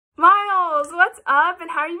what's up and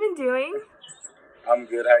how have you been doing? I'm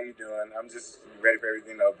good. How you doing? I'm just ready for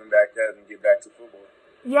everything to open back up and get back to football.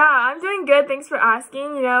 Yeah, I'm doing good. Thanks for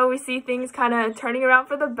asking. You know, we see things kind of turning around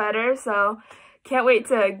for the better, so can't wait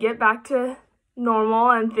to get back to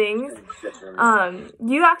normal and things.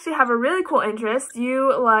 You actually have a really cool interest.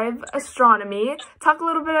 You love astronomy. Talk a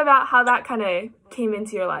little bit about how that kind of came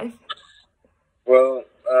into your life. Well,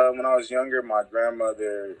 when I was younger, my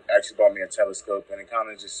grandmother actually bought me a telescope, and it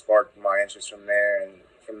kind of just sparked my interest from there, and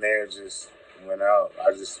from there it just went out.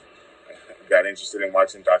 I just got interested in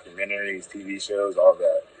watching documentaries, TV shows, all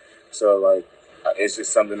that. So, like, it's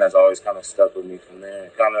just something that's always kind of stuck with me from there.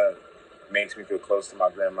 It kind of makes me feel close to my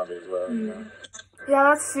grandmother as well, you know? Yeah,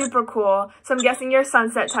 that's super cool. So I'm guessing you're a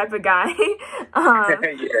sunset type of guy. Yeah,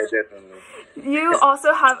 definitely. You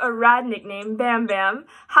also have a rad nickname, Bam Bam.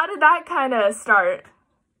 How did that kind of start?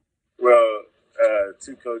 Well,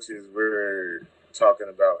 two coaches were talking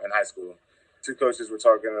about, in high school, two coaches were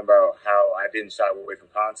talking about how I didn't shy away from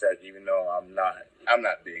contact, even though I'm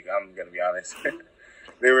not big. I'm going to be honest.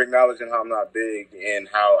 They were acknowledging how I'm not big and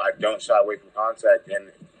how I don't shy away from contact,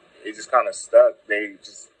 and it just kind of stuck. They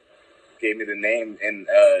just gave me the name and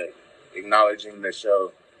acknowledging the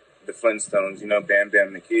show, the Flintstones, you know, Bam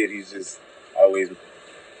Bam the Kid. He's just always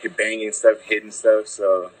banging stuff, hitting stuff,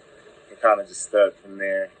 so it kind of just stuck from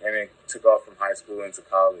there. And it took off from high school into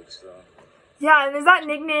college, so. Yeah, and is that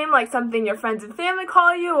nickname like something your friends and family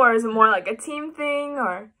call you, or is it more like a team thing,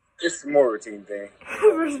 or? It's more of a team thing.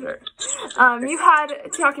 For sure.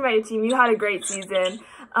 Talking about your team, you had a great season.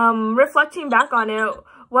 Reflecting back on it,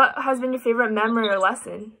 what has been your favorite memory or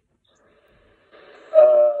lesson?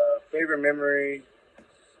 Favorite memory,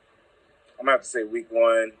 I'm going to have to say week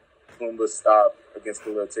 1, Pumbaa's stop against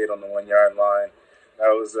Khalil Tate on the 1-yard line.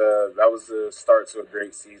 That was the start to a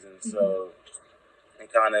great season, so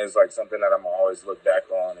it kind of is like something that I'm always look back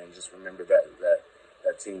on and just remember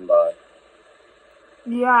that team by.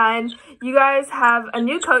 Yeah, and you guys have a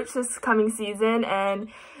new coach this coming season, and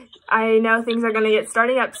I know things are going to get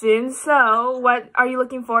starting up soon. So what are you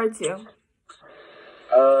looking forward to?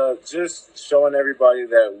 Just showing everybody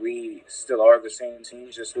that we still are the same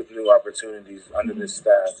team, just with new opportunities under this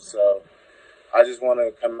staff. So I just want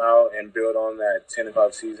to come out and build on that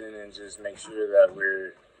 10-5 season and just make sure that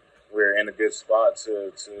we're in a good spot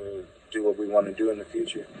to do what we want to do in the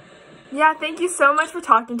future. Yeah, thank you so much for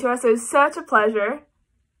talking to us. It was such a pleasure.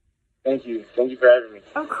 Thank you. Thank you for having me.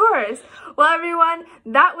 Of course. Well, everyone,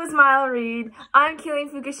 that was Mile Reed. I'm Keeling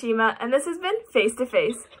Fukushima, and this has been Face to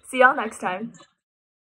Face. See y'all next time.